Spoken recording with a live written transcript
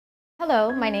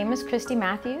Hello, my name is Christy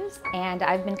and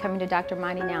I've been coming to Dr.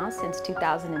 Mani now since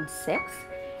 2006,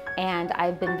 and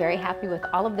I've been very happy with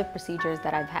all of the procedures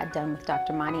that I've had done with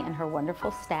Dr. Mani and her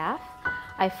wonderful staff.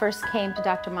 I first came to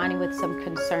Dr. Mani with some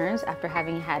concerns after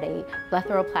having had a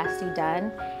blepharoplasty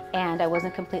done, and I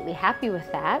wasn't completely happy with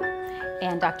that.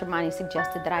 And Dr. Mani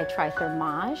suggested that I try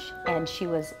Thermage, and she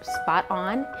was spot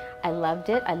on. I loved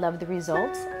it. I loved the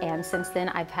results, and since then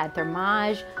I've had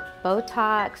Thermage,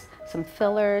 Botox, some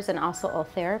fillers, and also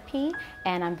Ultherapy,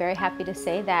 and I'm very happy to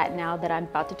say that now that I'm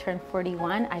about to turn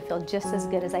 41, I feel just as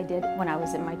good as I did when I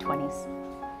was in my 20s.